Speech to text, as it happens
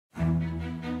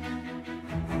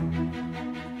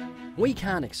We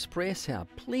can't express how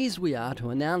pleased we are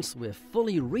to announce we've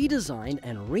fully redesigned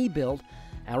and rebuilt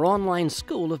our online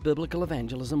School of Biblical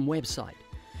Evangelism website.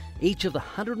 Each of the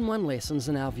 101 lessons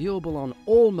are now viewable on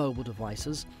all mobile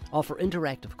devices, offer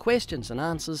interactive questions and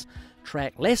answers,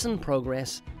 track lesson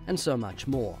progress, and so much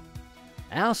more.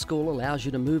 Our school allows you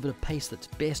to move at a pace that's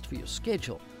best for your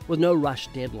schedule, with no rush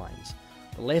deadlines.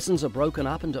 The lessons are broken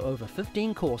up into over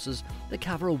 15 courses that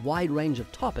cover a wide range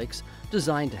of topics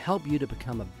designed to help you to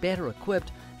become a better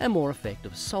equipped and more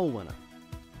effective soul winner.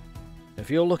 If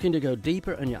you're looking to go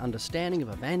deeper in your understanding of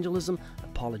evangelism,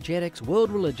 apologetics,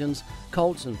 world religions,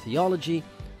 cults, and theology,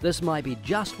 this might be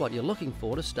just what you're looking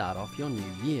for to start off your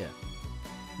new year.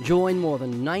 Join more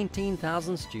than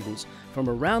 19,000 students from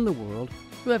around the world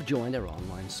who have joined our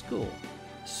online school.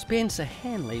 Spencer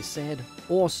Hanley said,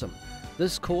 "Awesome.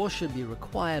 This course should be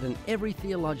required in every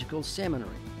theological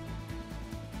seminary."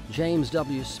 James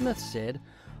W. Smith said,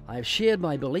 "I have shared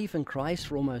my belief in Christ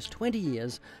for almost 20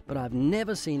 years, but I've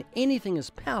never seen anything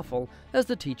as powerful as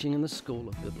the teaching in the School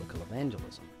of Biblical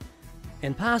Evangelism."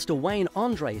 And Pastor Wayne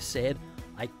Andre said,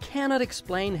 "I cannot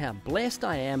explain how blessed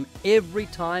I am every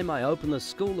time I open the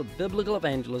School of Biblical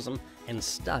Evangelism and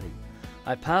study.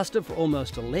 I've pastored for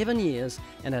almost 11 years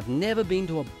and have never been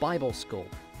to a Bible school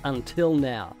until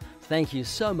now. Thank you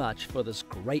so much for this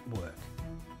great work."